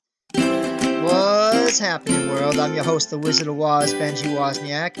What's happening, world? I'm your host, the Wizard of Woz, Benji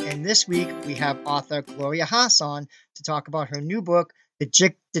Wozniak, and this week we have author Gloria Haas on to talk about her new book, The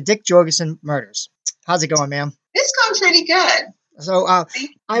Dick Jorgensen Murders. How's it going, ma'am? It's going pretty good. So, I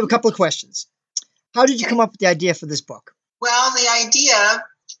have a couple of questions. How did you come up with the idea for this book? Well, the idea,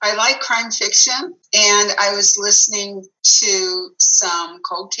 I like crime fiction, and I was listening to some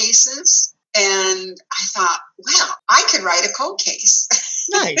cold cases, and I thought, well, I could write a cold case.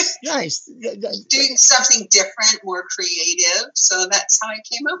 Nice. Doing something different, more creative. So that's how I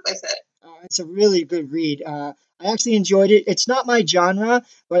came up with it. It's a really good read. I actually enjoyed it. It's not my genre,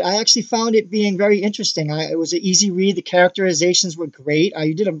 but I actually found it being very interesting. It was an easy read. The characterizations were great.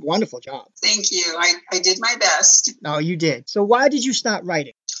 You did a wonderful job. Thank you. I did my best. No, you did. So why did you start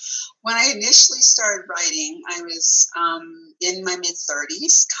writing? When I initially started writing, I was in my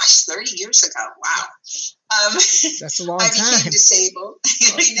mid-30s. Gosh, 30 years ago. Wow. That's a long time. I became disabled.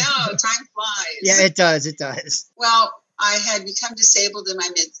 I know, time flies. Yeah, it does. Well, I had become disabled in my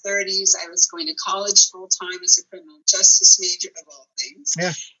mid-30s. I was going to college full-time as a criminal justice major, of all things,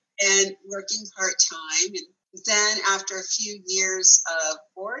 and working part-time. And then after a few years of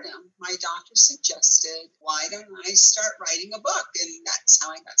boredom, my doctor suggested, why don't I start writing a book? And that's how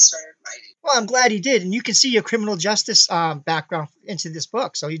I got started writing. Well, I'm glad you did. And you can see your criminal justice background into this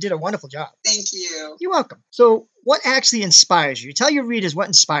book. So you did a wonderful job. Thank you. You're welcome. So what actually inspires you? Tell your readers what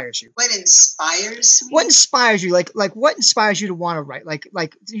inspires you. What inspires me? What inspires you? Like what inspires you to want to write?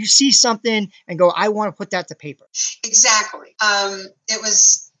 Like you see something and go, I want to put that to paper. Exactly.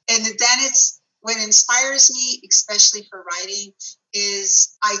 What inspires me, especially for writing,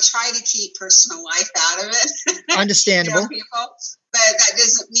 is I try to keep personal life out of it. Understandable. People, but that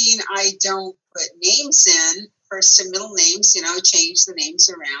doesn't mean I don't put names in, first and middle names, change the names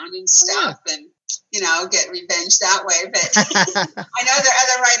around and stuff, and get revenge that way. But I know there are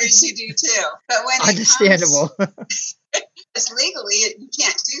other writers who do too. But when understandable, it's legally, you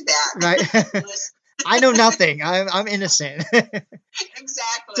can't do that, right? I know nothing. I'm innocent.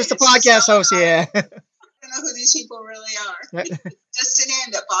 Exactly. Just a podcast host here. I don't know who these people really are. Just a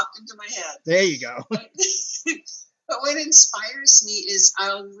name that popped into my head. There you go. But what inspires me is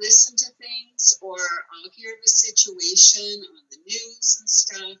I'll listen to things, or I'll hear of a situation on the news and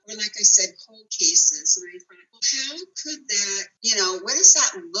stuff, or like I said, cold cases. And I thought, well, how could that, what does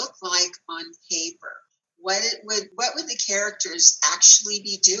that look like on paper? What would the characters actually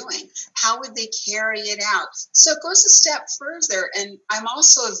be doing? How would they carry it out? So it goes a step further. And I'm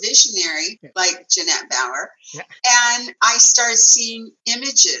also a visionary, like Jeanette Bauer. Yeah. And I start seeing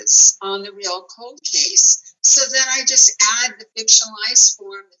images on the real cold case. So then I just add the fictionalized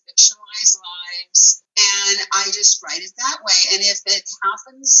form, the fictionalized lives, and I just write it that way. And if it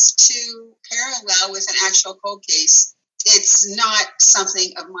happens to parallel with an actual cold case, it's not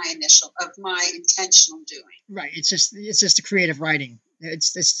something of my intentional doing. Right. It's just the creative writing.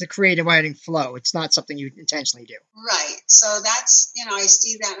 It's the creative writing flow. It's not something you intentionally do. Right. So that's, I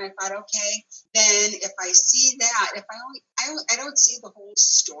see that and I thought, okay, then if I see that, if I don't see the whole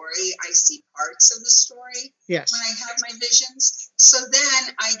story, I see parts of the story. Yes. When I have my visions. So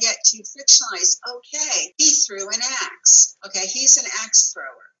then I get to fictionalize, okay, he threw an axe. Okay, he's an axe thrower.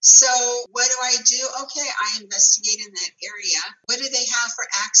 So what do I do? Okay, I investigate in that area. What do they have for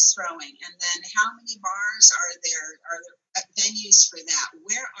axe throwing? And then how many bars are there? Are there venues for that?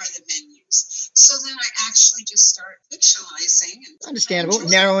 Where are the venues? So then I actually just start fictionalizing. Understandable.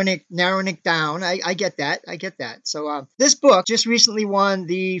 Narrowing it down. I get that. So this book just recently won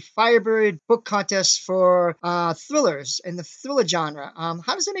the Firebird Book Contest for thrillers in the thriller genre.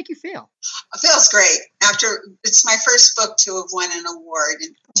 How does that make you feel? It feels great. It's my first book to have won an award.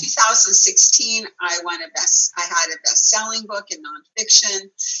 In 2016, I had a best-selling book in nonfiction,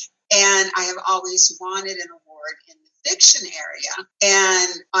 and I have always wanted an award in the fiction area.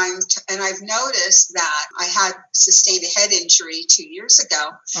 And I've noticed that I had sustained a head injury 2 years ago.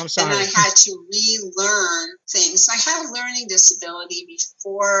 I'm sorry. And I had to relearn things. I had a learning disability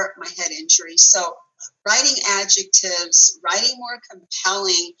before my head injury. So writing adjectives, writing more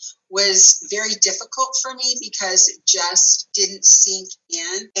compelling was very difficult for me because it just didn't sink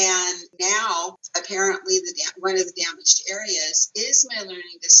in. And now, apparently, one of the damaged areas is my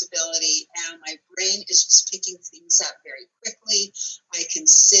learning disability, and my brain is just picking things up very quickly. I can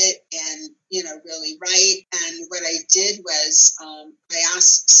sit and, really write. And what I did was I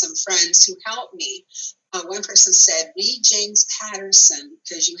asked some friends who helped me. One person said, read James Patterson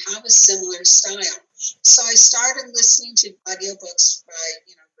because you have a similar style. So I started listening to audiobooks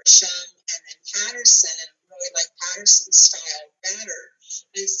by, Grisham and then Patterson, and really like Patterson's style better.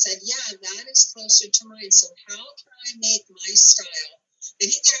 And I said, yeah, that is closer to mine. So how can I make my style? And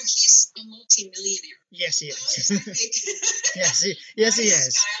he's a multimillionaire. Yes, he How is. did I make Yes, my he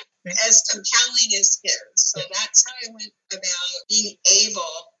is. style as compelling as his? So that's how I went about being able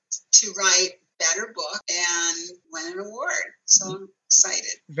to write better book and win an award. So I'm excited.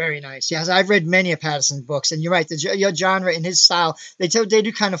 Very nice. Yes, I've read many of Patterson's books, and you're right. Your genre and his style, they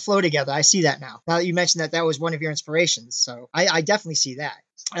do kind of flow together. I see that now. Now that you mentioned that was one of your inspirations, so I definitely see that.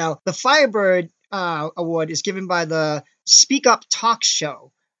 Now, the Firebird Award is given by the Speak Up Talk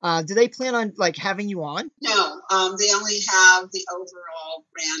Show. Do they plan on like having you on? No, they only have the overall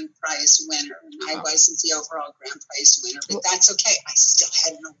grand prize winner, and I wasn't the overall grand prize winner, but that's okay. I still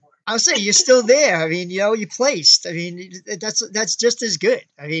had an award. I would say you're still there. I mean, you placed. I mean, that's just as good.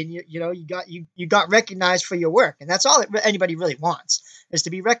 I mean, you got recognized for your work, and that's all that anybody really wants is to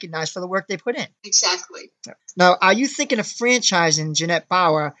be recognized for the work they put in. Exactly. Now, are you thinking of franchising Jeanette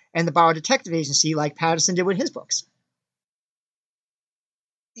Bauer and the Bauer Detective Agency like Patterson did with his books?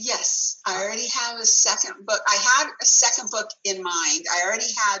 Yes, I already have a second book. I had a second book in mind. I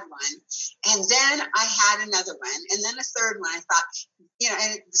already had one. And then I had another one. And then a third one. I thought,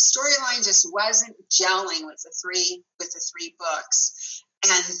 and the storyline just wasn't gelling with the three books.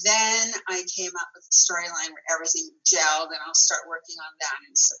 And then I came up with a storyline where everything gelled, and I'll start working on that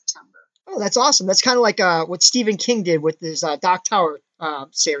in September. Oh, that's awesome. That's kind of like what Stephen King did with his Dark Tower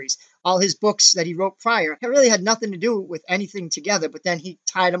series. All his books that he wrote prior really had nothing to do with anything together, but then he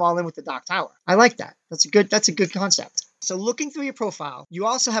tied them all in with the Dark Tower. I like that. That's a good concept. So looking through your profile, you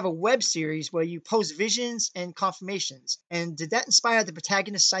also have a web series where you post visions and confirmations. And did that inspire the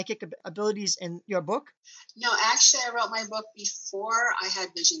protagonist's psychic abilities in your book? No, actually, I wrote my book before I had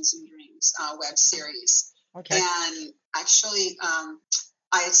Visions and Dreams web series. Okay. And actually,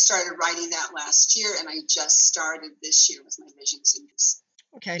 I had started writing that last year, and I just started this year with my Visions and Dreams.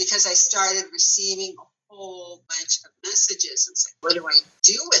 Okay. Because I started receiving a whole bunch of messages. It's like, what do I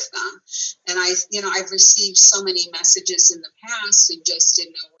do with them? And I've received so many messages in the past and just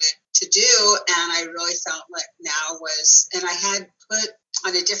didn't know what to do. And I really felt like now was, and I had put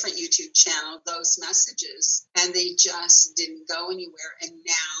on a different YouTube channel those messages, and they just didn't go anywhere. And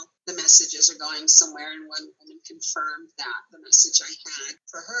now the messages are going somewhere. And one woman confirmed that the message I had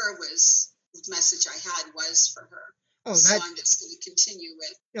for her was, the message I had was for her. Oh, so I'm just going to continue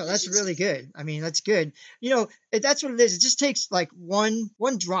with. That's really good. I mean, that's good. That's what it is. It just takes like one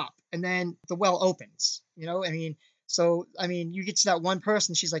drop, and then the well opens. I mean, so I mean, you get to that one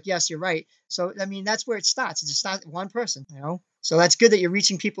person. She's like, "Yes, you're right." So I mean, that's where it starts. It just starts one person. So that's good that you're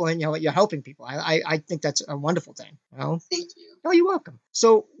reaching people and you're helping people. I think that's a wonderful thing. Thank you. Oh, you're welcome.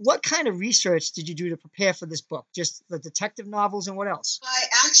 So, what kind of research did you do to prepare for this book? Just the detective novels and what else? I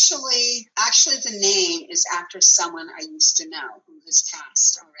actually, the name is after someone I used to know who has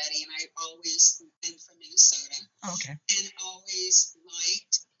passed already, and I've always been from Minnesota. Okay. And always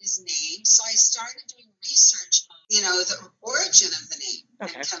liked his name, so I started doing research on, the origin of the name.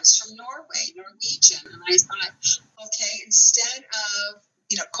 Okay. It comes from Norwegian, and I thought, okay, instead of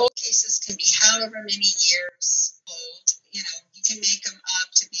cold cases can be however many years old. You can make them up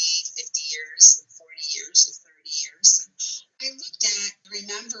to be 50 years and 40 years and 30 years. And I looked at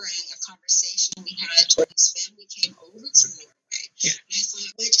remembering a conversation we had when his family came over from Norway. Yeah. And I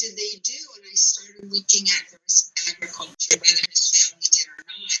thought, what did they do? And I started looking at there was agriculture, whether his family did or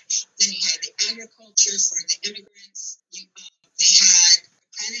not. Then you had the agriculture for the immigrants. They had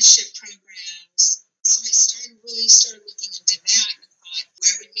apprenticeship programs. So I started looking into that and thought,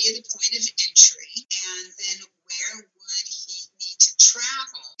 where would be the point of entry? And then where would he need to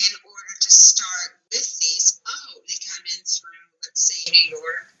travel in order to start with these? Oh, they come in through, let's say, New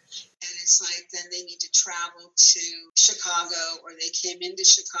York. And it's like, then they need to travel to Chicago, or they came into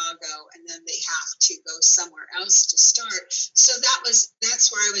Chicago, and then they have to go somewhere else to start. So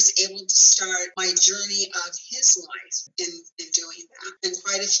that's where I was able to start my journey of his life in doing that. And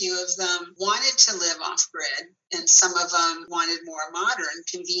quite a few of them wanted to live off grid, and some of them wanted more modern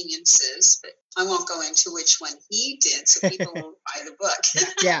conveniences, but I won't go into which one he did, so people will buy the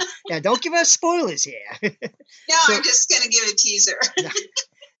book. Yeah. Don't give us spoilers here. No, I'm just going to give a teaser.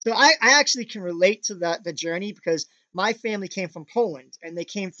 So I actually can relate to the journey because my family came from Poland, and they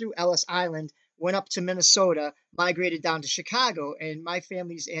came through Ellis Island, went up to Minnesota, migrated down to Chicago, and my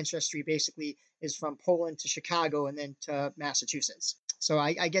family's ancestry basically is from Poland to Chicago and then to Massachusetts. So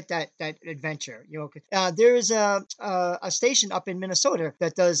I get that adventure. There is a station up in Minnesota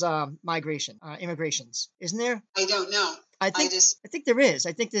that does immigrations, isn't there? I don't know. I I think just I think there is.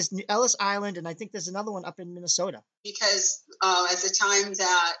 I think there's Ellis Island, and I think there's another one up in Minnesota. because at the time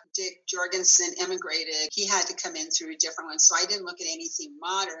that Dick Jorgensen immigrated, he had to come in through a different one. So I didn't look at anything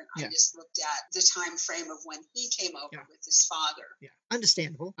modern. I Yeah. just looked at the time frame of when he came over Yeah. with his father. Yeah,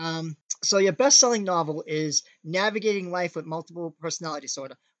 understandable. So your best-selling novel is Navigating Life with Multiple Personality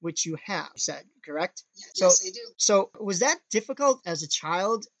Disorder, which you have, you said, correct? Yes, I do. So was that difficult as a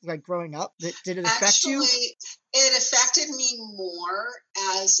child, like growing up? Did it affect you? Actually, it affected me more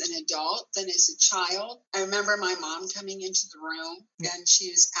as an adult than as a child. I remember my mom coming into the room Yeah. and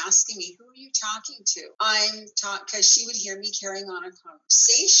she was asking me, "Who are you talking to?" I'm talking because she would hear me carrying on a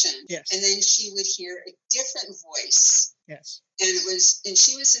conversation, Yes. and then she would hear a different voice. Yes. And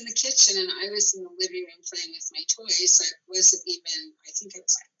she was in the kitchen and I was in the living room playing with my toys. I wasn't even, I think it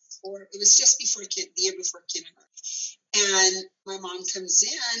was like it was just before the year before kindergarten. And my mom comes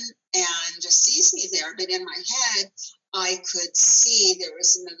in and just sees me there. But in my head, I could see there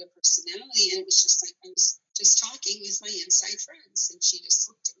was another personality. And it was just like I was just talking with my inside friends. And she just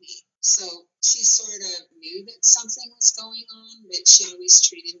looked at me. So she sort of knew that something was going on, but she always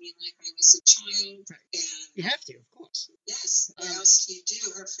treated me like I was a child. Right. And You have to, of course. yes, what else do you do?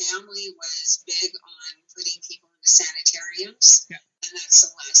 Her family was big on putting people into sanitariums. Yeah. And that's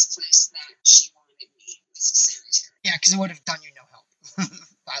the last place that she wanted me, was a sanitarium. Yeah, because it would have done you no help.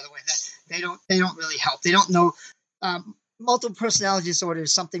 By the way, they don't really help. They don't know. Multiple personality disorder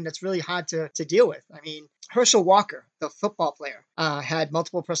is something that's really hard to deal with. I mean, Herschel Walker, the football player, had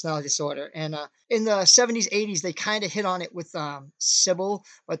multiple personality disorder, and in the 70s, 80s, they kind of hit on it with Sybil,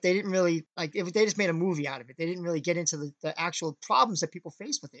 but they didn't really they just made a movie out of it. They didn't really get into the actual problems that people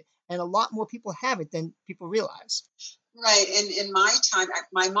face with it, and a lot more people have it than people realize. Right. And in my time,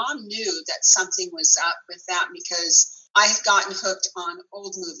 my mom knew that something was up with that because I had gotten hooked on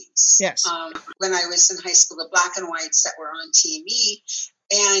old movies. Yes. When I was in high school, the black and whites that were on TV.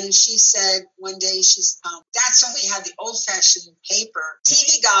 And she said one day, that's when we had the old fashioned paper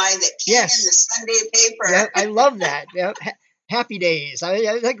TV guy that came in the Sunday paper. Yeah, I love that. Yeah. Happy days.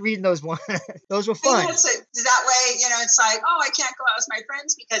 I like reading those ones. Those were fun. So that way, it's like, oh, I can't go out with my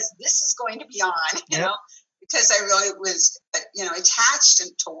friends because this is going to be on, you know, because I really was, attached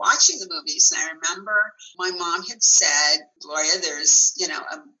to watching the movies. And I remember my mom had said, Gloria, there's,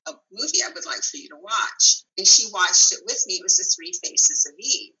 a movie I would like for you to watch. And she watched it with me. It was The Three Faces of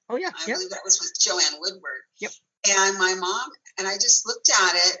Eve. Oh, yeah. I believe that was with Joanne Woodward. Yep. And my mom, and I just looked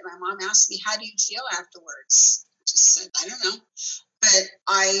at it. And my mom asked me, how do you feel afterwards? I just said, I don't know.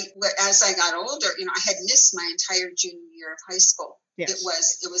 But as I got older, I had missed my entire junior year of high school. Yes.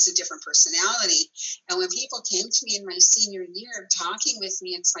 It was a different personality. And when people came to me in my senior year talking with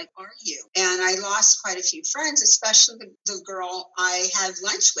me, it's like, are you? And I lost quite a few friends, especially the girl I had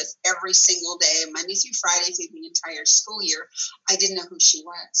lunch with every single day, Monday through Friday through the entire school year. I didn't know who she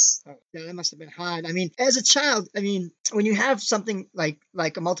was. Oh, yeah, that must have been hard. I mean, as a child, when you have something like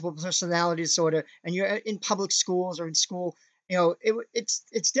a multiple personality disorder and you're in public schools or in school,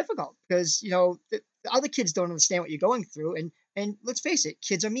 it's difficult because, the other kids don't understand what you're going through. And let's face it,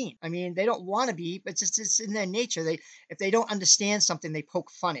 kids are mean. I mean, they don't want to be, but it's in their nature. If they don't understand something, they poke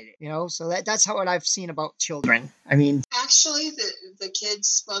fun at it, so that's what I've seen about children. I mean, actually, the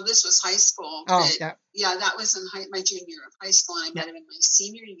kids, well, this was high school. Oh, yeah, that was in my junior year of high school, and I met him in my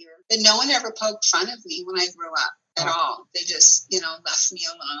senior year. But no one ever poked fun of me when I grew up at all. They just, left me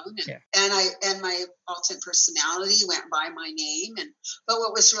alone. And my alternate personality went by my name. But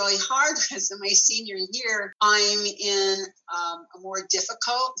what was really hard was in my senior year, I'm in a more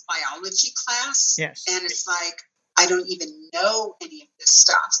difficult biology class. Yes. And it's like, I don't even know any of this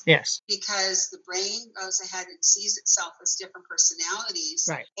stuff. Yes. Because the brain goes ahead and sees itself as different personalities.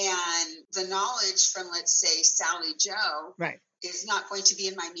 Right. And the knowledge from, let's say, Sally Joe. Right. Is not going to be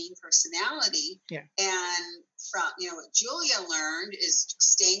in my main personality. Yeah. And from, what Julia learned is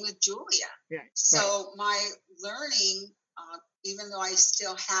staying with Julia. Yeah. So my learning, even though I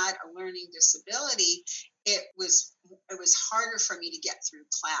still had a learning disability, it was harder for me to get through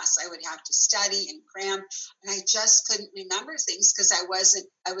class. I would have to study and cram, and I just couldn't remember things because I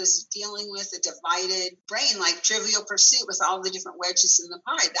was dealing with a divided brain, like Trivial Pursuit with all the different wedges in the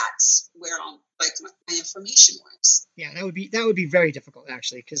pie. That's where my information was. Yeah, that would be very difficult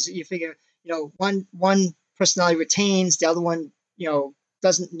actually, because you figure, one personality retains, the other one,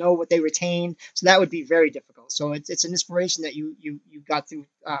 doesn't know what they retained. So that would be very difficult. So it's an inspiration that you got through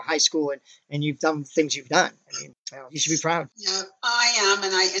high school and you've done things you've done. I mean, you should be proud. Yeah, I am.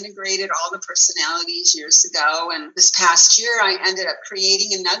 And I integrated all the personalities years ago. And this past year, I ended up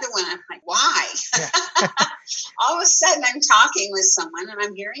creating another one. I'm like, why? Yeah. All of a sudden, I'm talking with someone and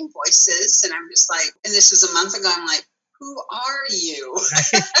I'm hearing voices. And I'm just like, and this was a month ago, I'm like, who are you?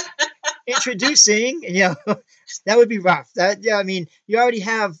 Right. Introducing, that would be rough. I mean, you already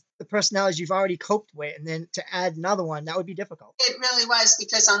have the personalities you've already coped with, and then to add another one, that would be difficult. It really was,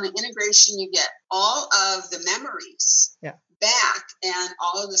 because on the integration, you get all of the memories back, and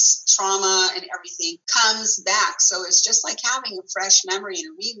all of this trauma and everything comes back. So it's just like having a fresh memory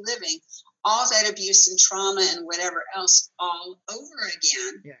and reliving all that abuse and trauma and whatever else all over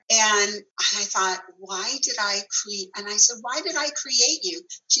again. Yeah. And I thought, why did I create? And I said, why did I create you?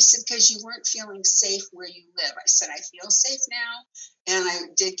 She said, because you weren't feeling safe where you live. I said, I feel safe now. And I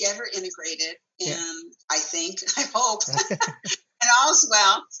did get her integrated. And I think, I hope, and all's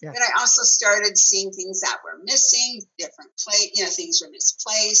well. Yeah. But I also started seeing things that were missing, different things were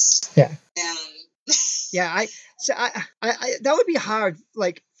misplaced. Yeah. And yeah, I that would be hard,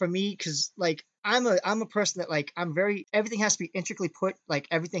 like, for me, because, like, I'm a person that, like, everything has to be intricately put, like,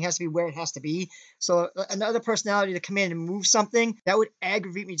 everything has to be where it has to be. So another personality to come in and move something, that would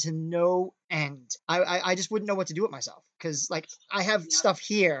aggravate me to no end. I just wouldn't know what to do with myself, because, like, I have stuff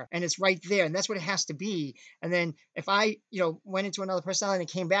here and it's right there, and that's what it has to be. And then if I went into another personality and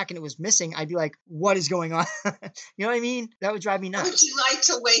came back and it was missing, I'd be like, what is going on? You know what I mean? That would drive me nuts. Would you like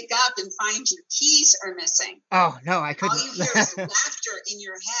to wake up and find your keys are missing? Oh no, I couldn't. All you hear is laughter in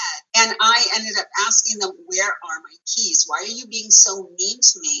your head. And I ended up asking them, where are my keys? Why are you being so mean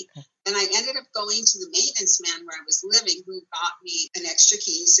to me? And I ended up going to the maintenance man where I was living, who got me an extra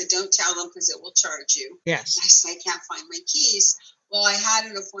key. He said, don't tell them, because it will charge you. Yes. And I said, I can't find my keys. Well, I had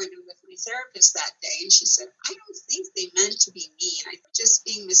an appointment with my therapist that day, and she said, I don't think they meant to be mean. I think just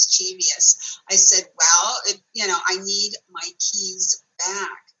being mischievous. I said, well, I need my keys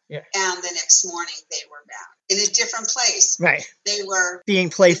back. Yeah. And the next morning they were back in a different place. Right. They were being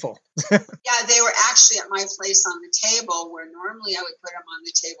playful. Yeah, they were actually at my place on the table, where normally I would put them on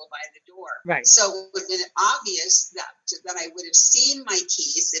the table by the door. Right. So it would have been obvious that I would have seen my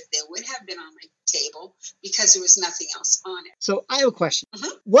keys if they would have been on my table, because there was nothing else on it. So I have a question.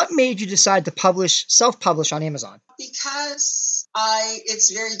 Mm-hmm. What made you decide to self-publish on Amazon? Because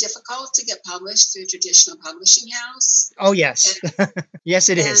it's very difficult to get published through a traditional publishing house. Oh, yes. Yes,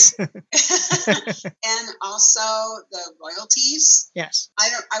 it is. And also the royalties. Yes. I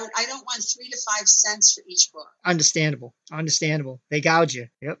don't want 3 to 5 cents for each book. Understandable. They gouge you.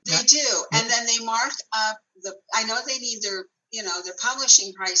 Yep. They do. Yep. And then they mark up I know they need their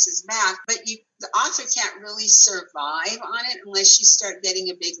publishing prices back, but the author can't really survive on it unless you start getting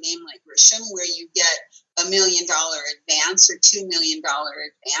a big name like Grisham, where you get $1 million advance or $2 million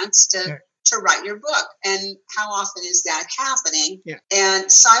advance to write your book. And how often is that happening? Yeah. And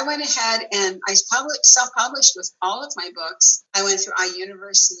so I went ahead and I self-published with all of my books. I went through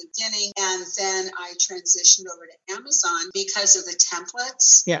iUniverse in the beginning, and then I transitioned over to Amazon because of the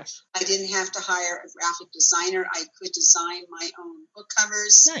templates. Yes. I didn't have to hire a graphic designer. I could design my own book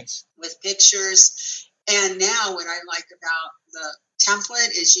covers. Nice. With pictures. And now what I like about the template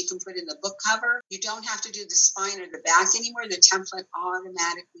is you can put in the book cover. You don't have to do the spine or the back anymore. The template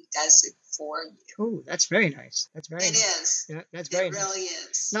automatically does it for you. Oh, that's very nice. It is. Yeah, that's very nice. It really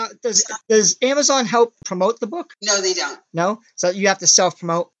is. Now, does Amazon help promote the book? No, they don't. No? So you have to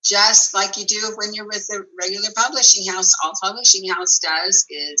self-promote? Just like you do when you're with a regular publishing house. All publishing house does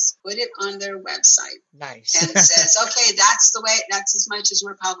is put it on their website. Nice. And says, okay, that's as much as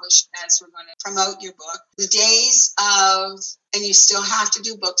we're published as we're going to promote your book. The days of, and you still have to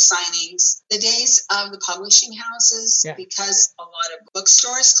do book signings, the days of the publishing houses, because a lot of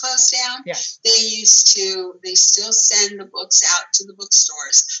bookstores closed down, they still send the books out to the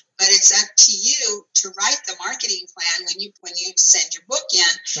bookstores. But it's up to you to write the marketing plan when you send your book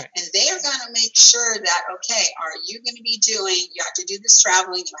in. Right. And they are going to make sure that, okay, are you going to be you have to do this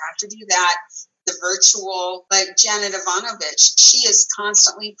traveling, you have to do that. The virtual, like Janet Ivanovich, she is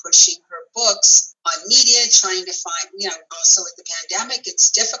constantly pushing her books on media, trying to find, also with the pandemic, it's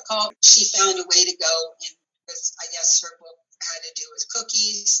difficult. She found a way to go in with, I guess her book had to do with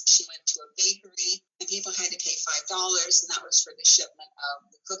cookies. She went to a bakery and people had to pay $5, and that was for the shipment of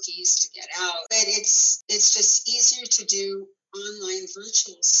the cookies to get out. But it's just easier to do online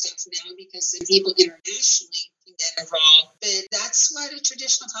virtual stuff now because the people internationally can get involved. But that's what a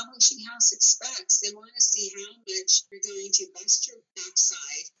traditional publishing house expects. They want to see how much you're going to bust your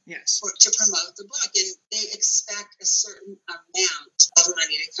backside to promote the book. And they expect a certain amount of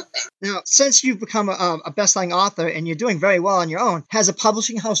money to come back. Now, since you've become a best-selling author and you're doing very well on your own, has a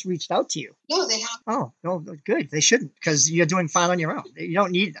publishing house reached out to you? No, they have. Oh, no, good. They shouldn't, because you're doing fine on your own. You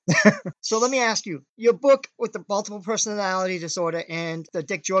don't need them. So let me ask you, your book with the multiple personality disorder and the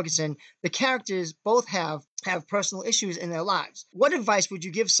Dick Jorgensen, the characters both have personal issues in their lives. What advice would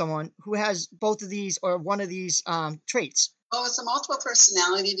you give someone who has both of these or one of these traits? Well, with a multiple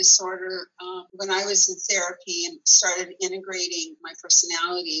personality disorder, when I was in therapy and started integrating my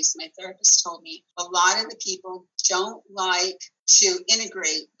personalities, my therapist told me a lot of the people don't like to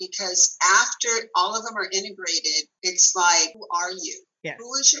integrate because after all of them are integrated, it's like, who are you? Yeah.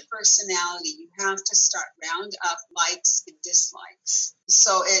 Who is your personality? You have to start round up likes and dislikes.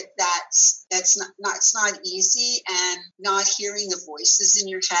 So that's not it's not easy, and not hearing the voices in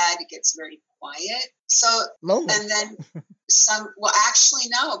your head, it gets very quiet. So Lonely. and then well, actually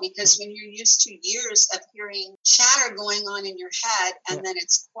no, because when you're used to years of hearing chatter going on in your head and then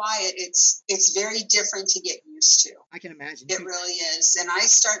it's quiet, it's very different to get used to. I can imagine. It really is. And I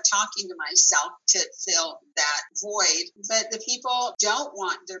start talking to myself to fill that void. But there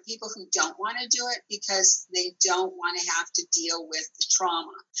are people who don't want to do it because they don't want to have to deal with the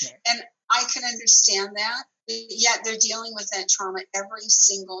trauma. Right. And I can understand that. Yet they're dealing with that trauma every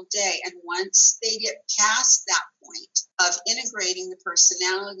single day. And once they get past that point of integrating the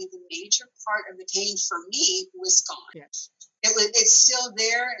personality, the major part of the pain for me was gone. Yes. It's still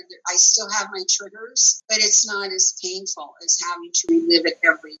there. I still have my triggers, but it's not as painful as having to relive it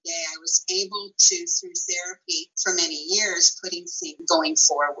every day. I was able to, through therapy for many years, putting things going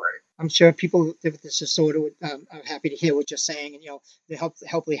forward. I'm sure people with this disorder are happy to hear what you're saying, and they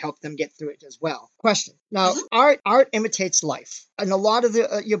hopefully help them get through it as well. Question. Now, art imitates life. In a lot of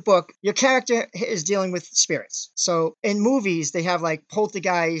your book, your character is dealing with spirits. So in movies, they have like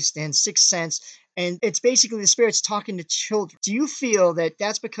Poltergeist and Sixth Sense. And it's basically the spirits talking to children. Do you feel that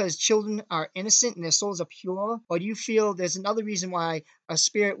that's because children are innocent and their souls are pure? Or do you feel there's another reason why a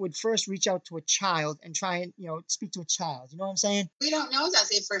spirit would first reach out to a child and try and, speak to a child? You know what I'm saying? We don't know that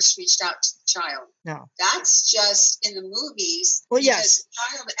they first reached out to the child. No. That's just in the movies. Well, because yes. the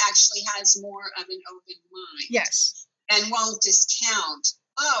child actually has more of an open mind. Yes. And won't discount,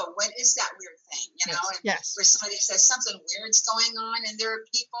 oh, what is that weird thing? Yes. Where somebody says something weird's going on, and there are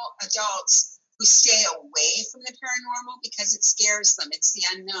people, adults, who stay away from the paranormal because it scares them. It's the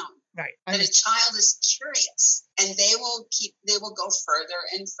unknown. Right. But a child is curious, and they will go further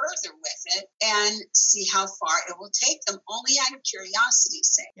and further with it and see how far it will take them, only out of curiosity's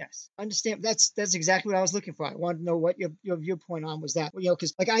sake. Yes. Understand. That's exactly what I was looking for. I wanted to know what your viewpoint on was that.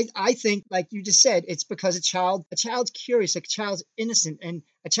 Because I think, like you just said, it's because a child's curious, a child's innocent, and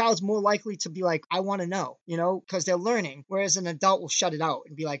a child's more likely to be like, I want to know, because they're learning. Whereas an adult will shut it out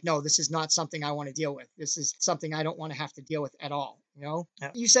and be like, no, this is not something I want to deal with. This is something I don't want to have to deal with at all.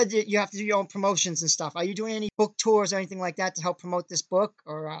 You said that you have to do your own promotions and stuff. Are you doing any book tours or anything like that to help promote this book,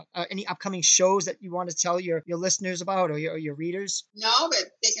 or any upcoming shows that you want to tell your listeners about, or your readers? No, but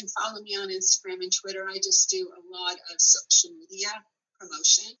they can follow me on Instagram and Twitter. I just do a lot of social media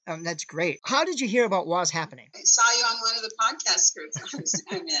promotion. That's great. How did you hear about what's happening? I saw you on one of the podcast groups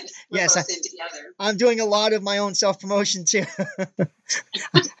I'm in. We're both in together. I'm doing a lot of my own self-promotion too.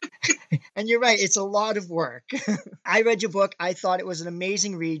 And you're right, it's a lot of work. I read your book. I thought it was an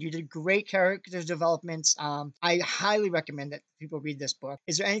amazing read. You did great character developments. I highly recommend that people read this book.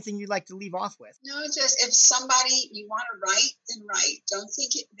 Is there anything you'd like to leave off with? No, just if somebody you want to write, then write. Don't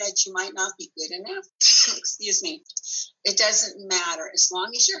think that you might not be good enough. Excuse me. It doesn't matter. As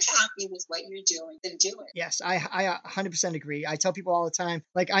long as you're happy with what you're doing, then do it. Yes, I 100% agree. I tell people all the time,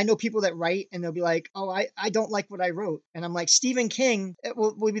 like, I know people that write and they'll be like, oh, I don't like what I wrote. And I'm like, Stephen King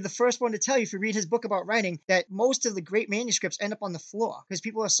will be the first one to tell you, if you read his book about writing, that most of the great manuscripts end up on the floor because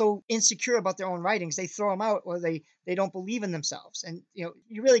people are so insecure about their own writings. They throw them out, or they don't believe in themselves. And, you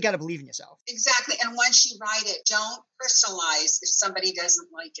really got to believe in yourself. Exactly. And once you write it, don't personalize if somebody doesn't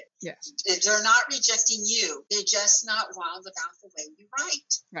like it. Yes. They're not rejecting you. They're just not wild about the way you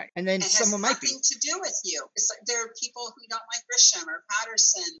write. Right. And then someone might be. It has nothing to do with you. It's like there are people who don't like Grisham or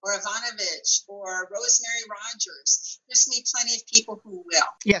Patterson or Ivanovich or Rosemary Rogers. There's going to be plenty of people who will.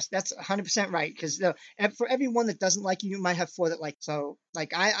 Yes, that's 100% right. Because for everyone that doesn't like you, you might have 4 that like. So,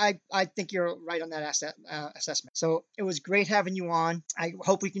 like, I think you're right on that assessment. So it was great having you on. I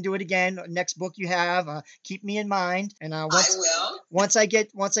hope we can do it again. Next book you have, keep me in mind. And I will. Once I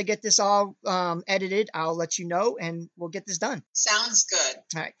get this all edited, I'll let you know, and we'll get this done. Sounds good.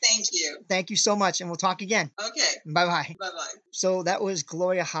 All right. Thank you. Thank you so much, and we'll talk again. Okay. Bye-bye. Bye-bye. So that was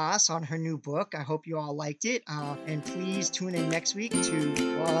Gloria Haas on her new book. I hope you all liked it. And please tune in next week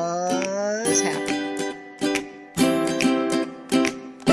to What's Happening.